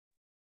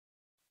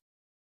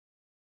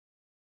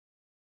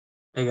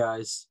Hey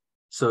guys,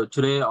 so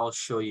today I'll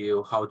show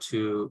you how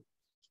to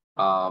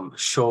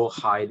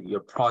hide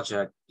your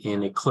project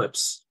in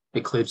Eclipse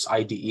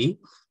IDE.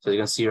 So you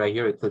can see right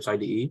here, Eclipse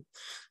IDE.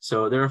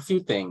 So there are a few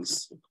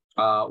things.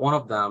 One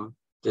of them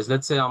is,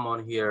 let's say I'm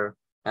on here,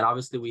 and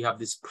obviously we have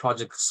this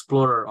Project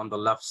Explorer on the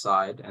left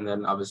side, and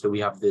then obviously we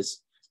have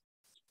this,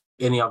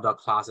 any of the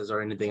classes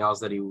or anything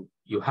else that you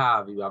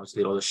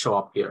obviously it'll show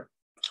up here.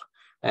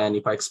 And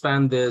if I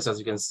expand this, as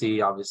you can see,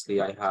 obviously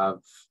I have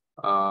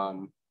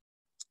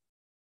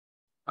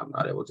I'm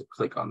not able to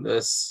click on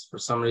this for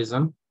some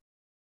reason.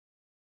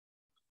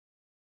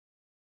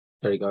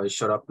 There you go, it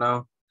showed up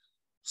now.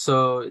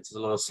 So it's a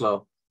little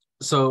slow.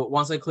 So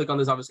once I click on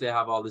this, obviously I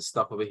have all this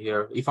stuff over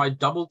here. If I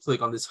double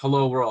click on this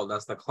hello world,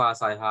 that's the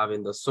class I have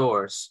in the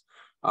source.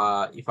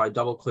 If I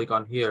double click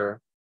on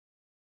here,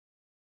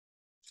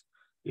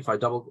 if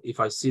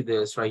I see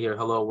this right here,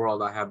 hello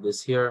world, I have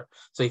this here.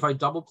 So if I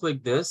double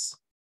click this,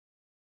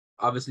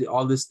 obviously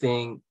all this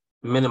thing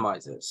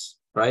minimizes,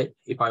 right?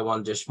 If I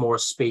want just more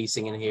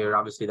spacing in here,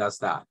 obviously that's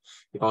that.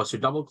 If I was to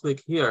double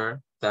click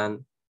here,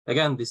 then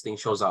again, this thing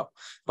shows up.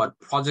 But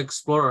Project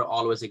Explorer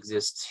always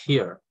exists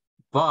here.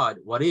 But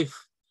what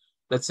if,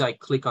 let's say I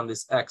click on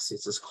this X, it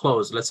says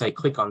closed. Let's say I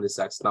click on this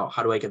X. Now,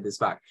 how do I get this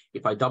back?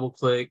 If I double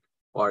click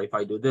or if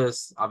I do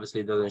this,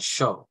 obviously it doesn't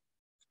show,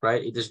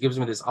 right? It just gives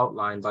me this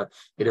outline, but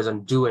it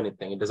doesn't do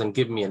anything. It doesn't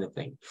give me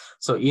anything.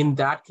 So in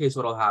that case,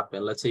 what will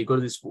happen? Let's say you go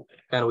to this,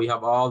 and we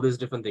have all these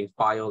different things: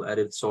 file,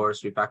 edit,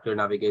 source, refactor,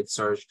 navigate,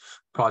 search,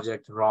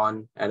 project,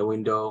 run, and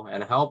window,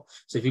 and help.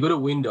 So if you go to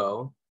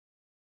window,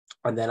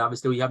 and then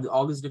obviously we have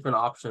all these different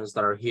options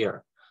that are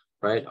here,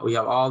 right? We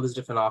have all these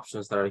different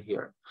options that are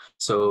here.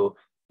 So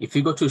if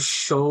you go to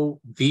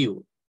show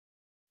view,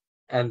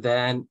 and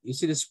then you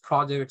see this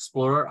Project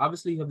Explorer,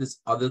 obviously you have these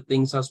other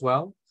things as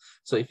well.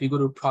 So if you go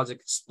to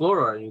Project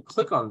Explorer and you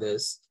click on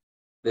this,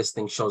 this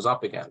thing shows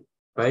up again,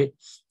 right?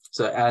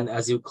 So, and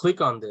as you click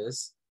on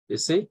this, you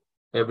see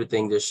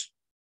everything just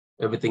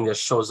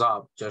shows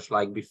up just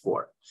like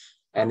before.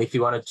 And if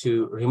you wanted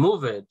to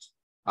remove it,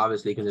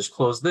 obviously you can just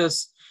close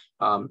this.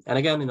 And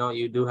again,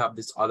 you do have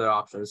these other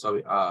options.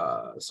 So,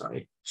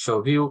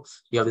 show view.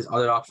 You have these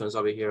other options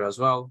over here as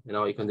well.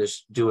 You can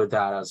just do with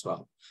that as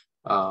well.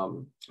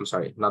 I'm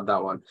sorry, not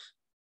that one.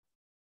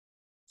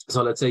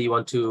 So let's say you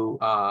want to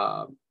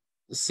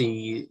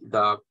see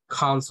the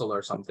console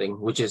or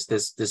something, which is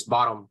this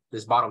bottom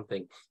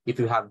thing. If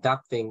you have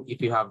that thing,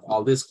 if you have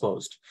all this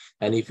closed,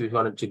 and if you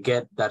wanted to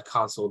get that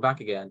console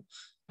back again,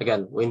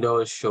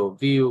 Windows, show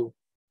view,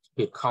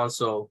 hit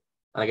console,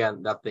 and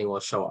again, that thing will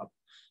show up.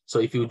 So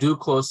if you do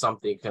close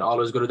something, you can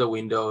always go to the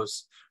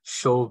Windows,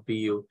 show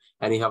view,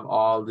 and you have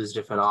all these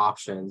different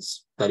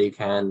options that you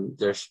can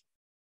just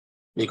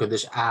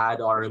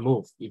add or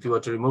remove. If you were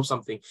to remove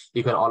something,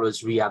 you can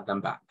always re-add them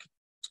back.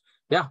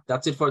 Yeah,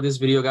 that's it for this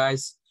video,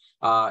 guys.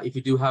 If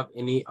you do have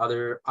any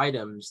other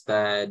items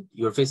that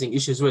you're facing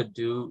issues with,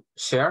 do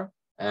share,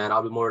 and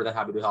I'll be more than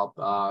happy to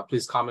help.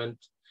 Please comment,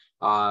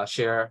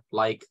 share,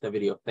 like the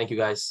video. Thank you,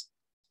 guys,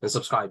 and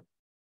subscribe.